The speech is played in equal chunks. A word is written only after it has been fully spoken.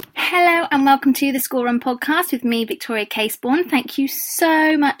and welcome to the School Run podcast with me, Victoria Caseborn. Thank you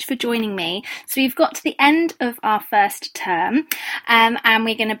so much for joining me. So we've got to the end of our first term and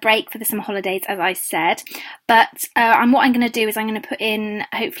we're going to break for the summer holidays, as I said. But what I'm going to do is I'm going to put in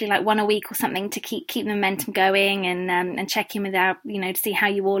hopefully like one a week or something to keep the momentum going and check in with our, to see how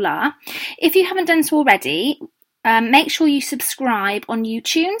you all are. If you haven't done so already, make sure you subscribe on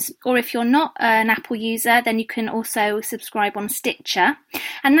YouTube, or if you're not an Apple user, then you can also subscribe on Stitcher.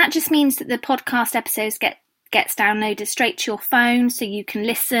 And that just means that the podcast episodes gets downloaded straight to your phone, so you can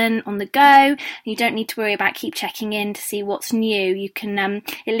listen on the go. You don't need to worry about keep checking in to see what's new. You can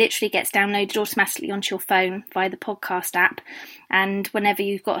it literally gets downloaded automatically onto your phone via the podcast app, and whenever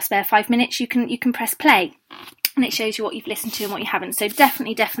you've got a spare 5 minutes, you can press play. And it shows you what you've listened to and what you haven't. So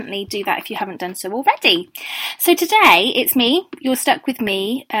definitely do that if you haven't done so already. So today, it's me. You're stuck with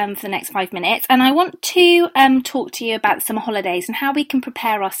me for the next 5 minutes. And I want to talk to you about the summer holidays and how we can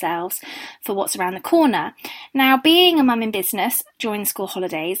prepare ourselves for what's around the corner. Now, being a mum in business during school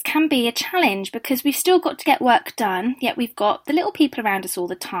holidays can be a challenge because we've still got to get work done, yet we've got the little people around us all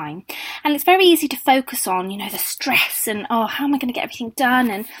the time. And it's very easy to focus on, the stress and, how am I going to get everything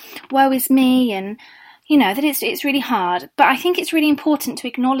done? And woe is me, and that it's really hard. But I think it's really important to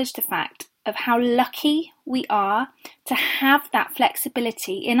acknowledge the fact of how lucky we are to have that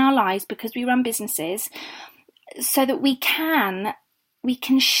flexibility in our lives because we run businesses, so that we can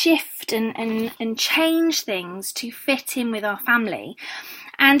shift and change ththings to fit in with our family.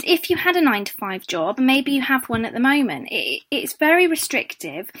 And if you had a 9-to-5 job, maybe you have one at the moment, it's very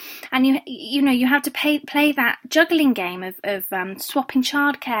restrictive, and you have to play that juggling game of swapping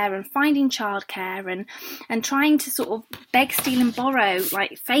childcare and finding childcare and trying to sort of beg, steal and borrow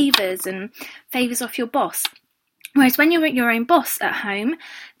like favours off your boss. Whereas when you're your own boss at home,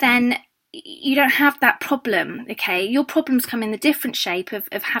 then you don't have that problem, okay? Your problems come in the different shape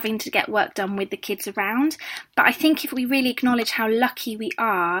of having to get work done with the kids around. But I think if we really acknowledge how lucky we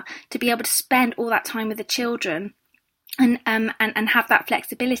are to be able to spend all that time with the children and have that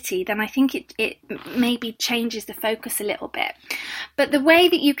flexibility, then I think it maybe changes the focus a little bit. But the way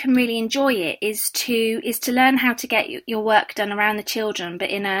that you can really enjoy it is to learn how to get your work done around the children, but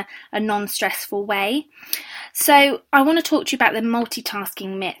in a non-stressful way. So I want to talk to you about the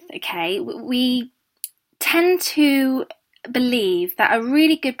multitasking myth, okay? We tend to believe that a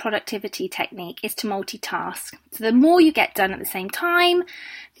really good productivity technique is to multitask. So the more you get done at the same time,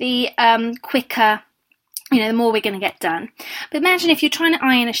 the quicker, the more we're going to get done. But imagine if you're trying to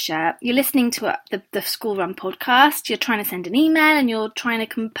iron a shirt, you're listening to the School Run podcast, you're trying to send an email, and you're trying to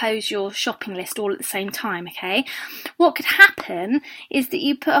compose your shopping list all at the same time, okay? What could happen is that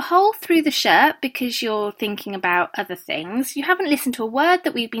you put a hole through the shirt because you're thinking about other things. You haven't listened to a word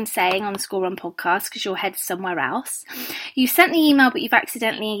that we've been saying on the School Run podcast because your head's somewhere else. You sent the email, but you've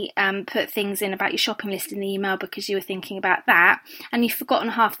accidentally put things in about your shopping list in the email because you were thinking about that, and you've forgotten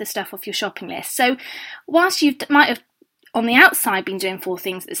half the stuff off your shopping list. So whilst you might have on the outside been doing 4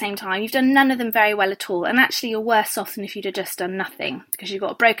 things at the same time, you've done none of them very well at all, and actually you're worse off than if you'd have just done nothing, because you've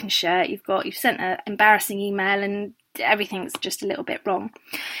got a broken shirt, you've sent an embarrassing email, and everything's just a little bit wrong.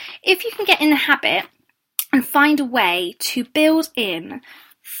 If you can get in the habit and find a way to build in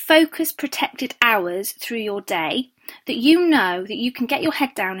focus protected hours through your day, that that you can get your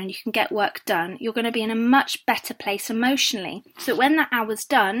head down and you can get work done, you're going to be in a much better place emotionally. So when that hour's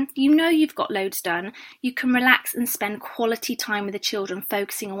done, you've got loads done, you can relax and spend quality time with the children,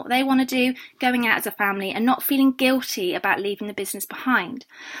 focusing on what they want to do, going out as a family, and not feeling guilty about leaving the business behind.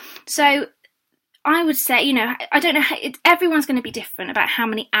 So I would say, I don't know, everyone's going to be different about how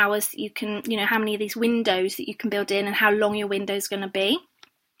many hours that you can, how many of these windows that you can build in and how long your window's going to be.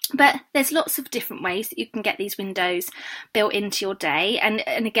 But there's lots of different ways that you can get these windows built into your day. And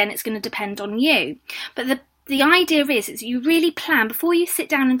again, it's going to depend on you. But the idea is you really plan, before you sit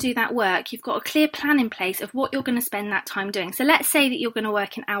down and do that work, you've got a clear plan in place of what you're going to spend that time doing. So let's say that you're going to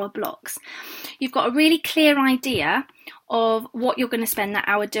work in hour blocks. You've got a really clear idea of what you're going to spend that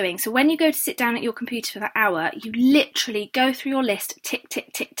hour doing. So when you go to sit down at your computer for that hour, you literally go through your list, tick,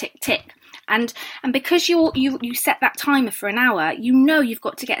 tick, tick, tick, tick. And because you set that timer for an hour, you've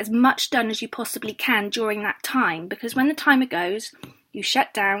got to get as much done as you possibly can during that time, because when the timer goes, you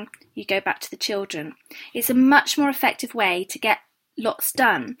shut down, you go back to the children. It's a much more effective way to get lots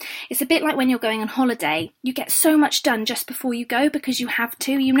done. It's a bit like when you're going on holiday. You get so much done just before you go because you have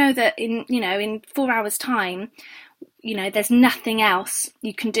to. You know that in 4 hours time, there's nothing else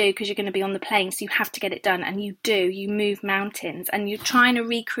you can do because you're going to be on the plane, so you have to get it done, and you move mountains, and you're trying to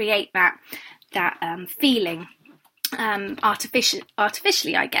recreate that feeling.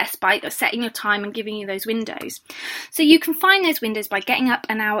 artificially, I guess, by setting your time and giving you those windows. So you can find those windows by getting up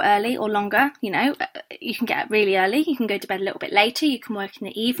an hour early or longer. You can get up really early, you can go to bed a little bit later, you can work in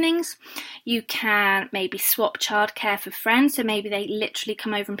the evenings, you can maybe swap childcare for friends, so maybe they literally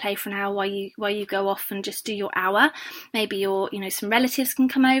come over and play for an hour while you go off and just do your hour. Maybe some relatives can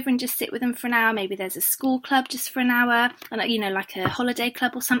come over and just sit with them for an hour. Maybe there's a school club just for an hour, like a holiday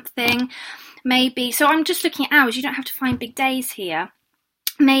club or something. Maybe, so I'm just looking at hours, you don't have to find big days here.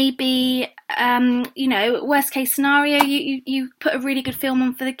 Maybe, worst case scenario, you put a really good film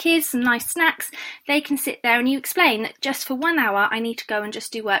on for the kids, some nice snacks, they can sit there and you explain that just for 1 hour I need to go and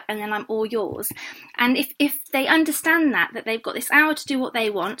just do work and then I'm all yours. And if they understand that they've got this hour to do what they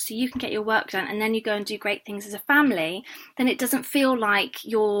want, so you can get your work done and then you go and do great things as a family, then it doesn't feel like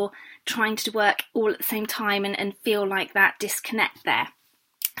you're trying to work all at the same time and feel like that disconnect there.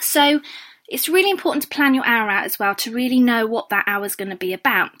 So it's really important to plan your hour out as well, to really know what that hour is going to be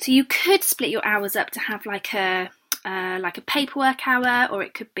about. So you could split your hours up to have like a paperwork hour, or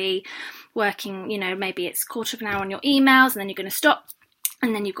it could be working, maybe it's quarter of an hour on your emails and then you're going to stop.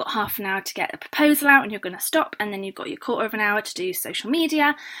 And then you've got half an hour to get a proposal out and you're going to stop, and then you've got your quarter of an hour to do social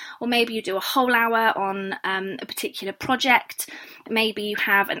media, or maybe you do a whole hour on a particular project. Maybe you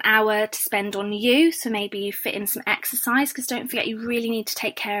have an hour to spend on you, so maybe you fit in some exercise, because don't forget you really need to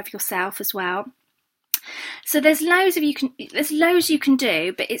take care of yourself as well. So there's loads you can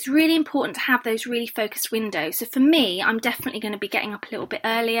do, but it's really important to have those really focused windows. So for me, I'm definitely going to be getting up a little bit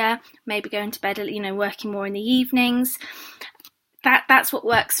earlier, maybe going to bed, working more in the evenings. That's what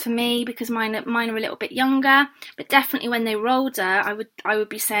works for me, because mine are a little bit younger. But definitely when they were older, I would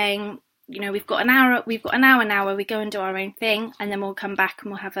be saying, we've got an hour now where we go and do our own thing, and then we'll come back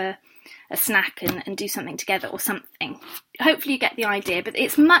and we'll have a snack and do something together or something. Hopefully you get the idea, but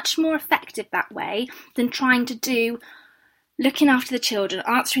it's much more effective that way than trying to do looking after the children,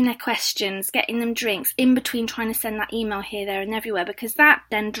 answering their questions, getting them drinks, in between trying to send that email here, there and everywhere, because that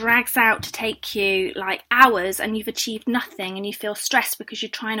then drags out to take you like hours and you've achieved nothing and you feel stressed because you're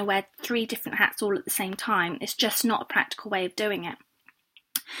trying to wear 3 different hats all at the same time. It's just not a practical way of doing it.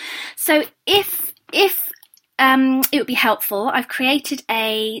 So if it would be helpful, I've created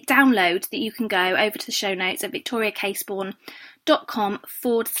a download that you can go over to the show notes at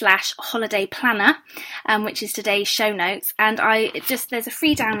victoriacaseborn.com/holiday planner, which is today's show notes. And there's a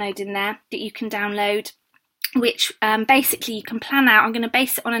free download in there that you can download, which basically you can plan out. I'm going to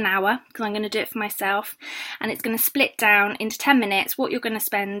base it on an hour because I'm going to do it for myself, and it's going to split down into 10 minutes what you're going to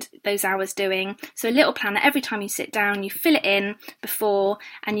spend those hours doing. So a little planner, every time you sit down you fill it in before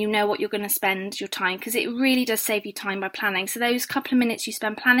and you know what you're going to spend your time, because it really does save you time by planning. So those couple of minutes you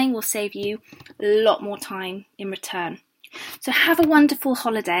spend planning will save you a lot more time in return. So have a wonderful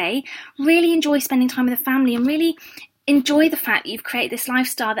holiday, really enjoy spending time with the family, and really enjoy the fact that you've created this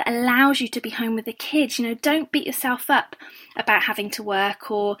lifestyle that allows you to be home with the kids. Don't beat yourself up about having to work,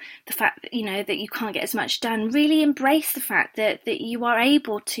 or the fact that, that you can't get as much done. Really embrace the fact that you are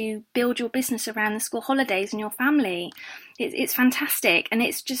able to build your business around the school holidays and your family. It's fantastic, and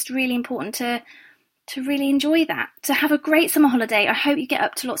it's just really important to really enjoy that. So have a great summer holiday. I hope you get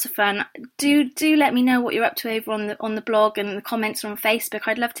up to lots of fun. Do let me know what you're up to over on the blog and the comments on Facebook.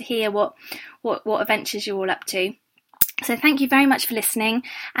 I'd love to hear what adventures you're all up to. So thank you very much for listening,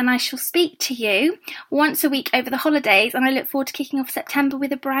 and I shall speak to you once a week over the holidays, and I look forward to kicking off September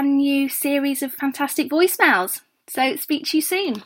with a brand new series of fantastic voicemails. So speak to you soon.